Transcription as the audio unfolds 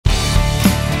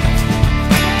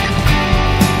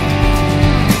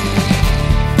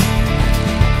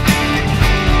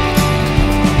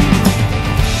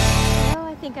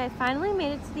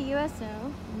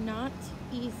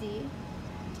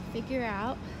figure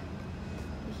out.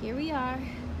 But here we are.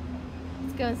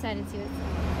 Let's go inside and see what's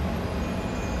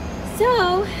up.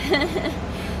 So,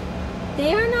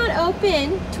 they are not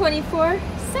open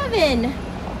 24/7,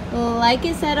 like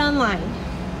it said online.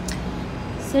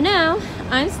 So now,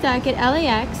 I'm stuck at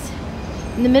LAX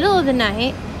in the middle of the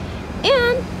night,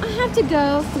 and I have to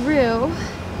go through,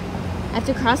 I have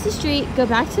to cross the street, go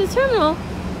back to the terminal,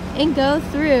 and go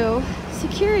through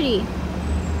security.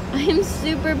 I am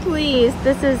super pleased.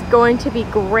 This is going to be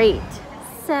great.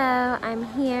 So I'm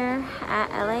here at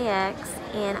LAX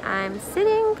and I'm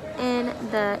sitting in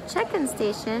the check-in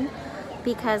station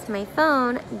because my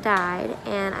phone died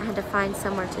and I had to find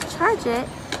somewhere to charge it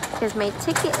because my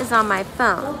ticket is on my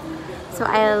phone. So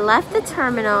I left the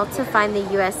terminal to find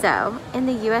the USO, and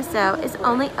the USO is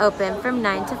only open from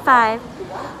 9 to 5.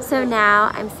 So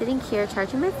now I'm sitting here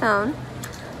charging my phone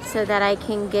so that I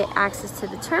can get access to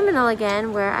the terminal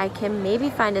again, where I can maybe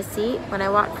find a seat. When I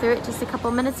walked through it just a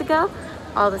couple minutes ago,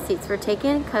 all the seats were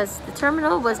taken because the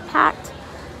terminal was packed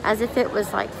as if it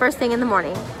was like first thing in the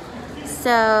morning.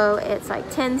 So it's like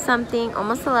 10 something,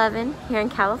 almost 11 here in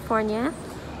California,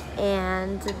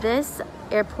 and this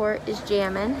airport is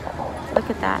jamming. Look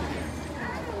at that.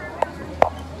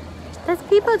 That's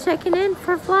people checking in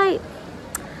for flight.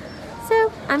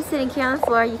 So I'm sitting here on the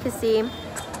floor. You can see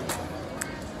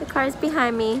the car's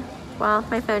behind me while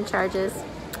my phone charges.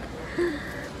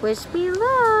 Wish me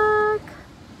luck.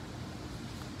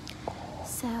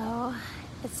 So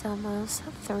it's almost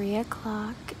 3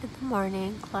 o'clock in the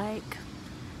morning, like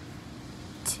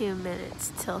 2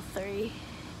 minutes till 3,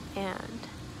 and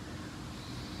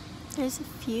there's a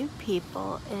few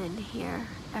people in here.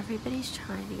 Everybody's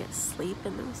trying to get sleep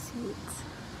in those seats.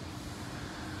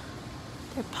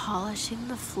 They're polishing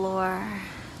the floor,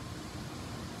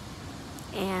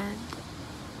 and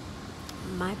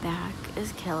my back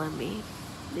is killing me.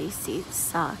 These seats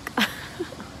suck.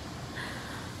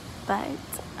 But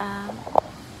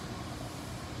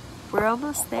we're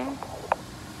almost there.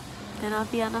 Then I'll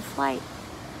be on a flight.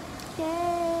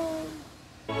 Yay!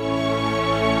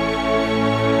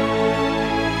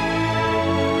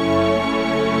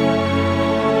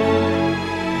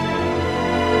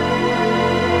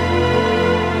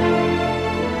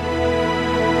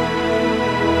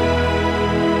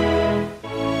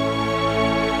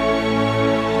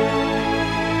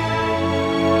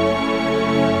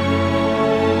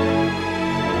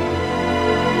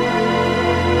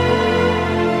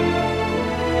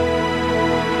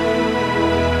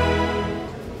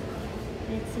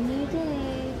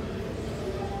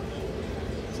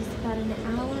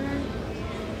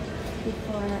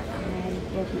 Before I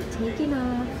will be taking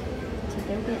off to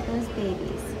go get those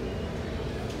babies.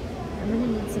 I'm gonna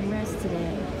need some rest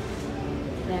today.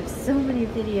 I have so many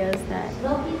videos that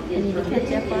I need to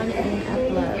catch up on and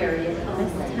upload.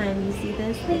 This time you see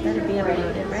this, they better be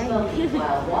uploaded, right? But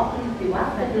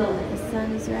the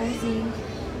sun is rising.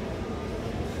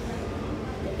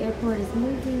 The airport is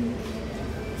moving.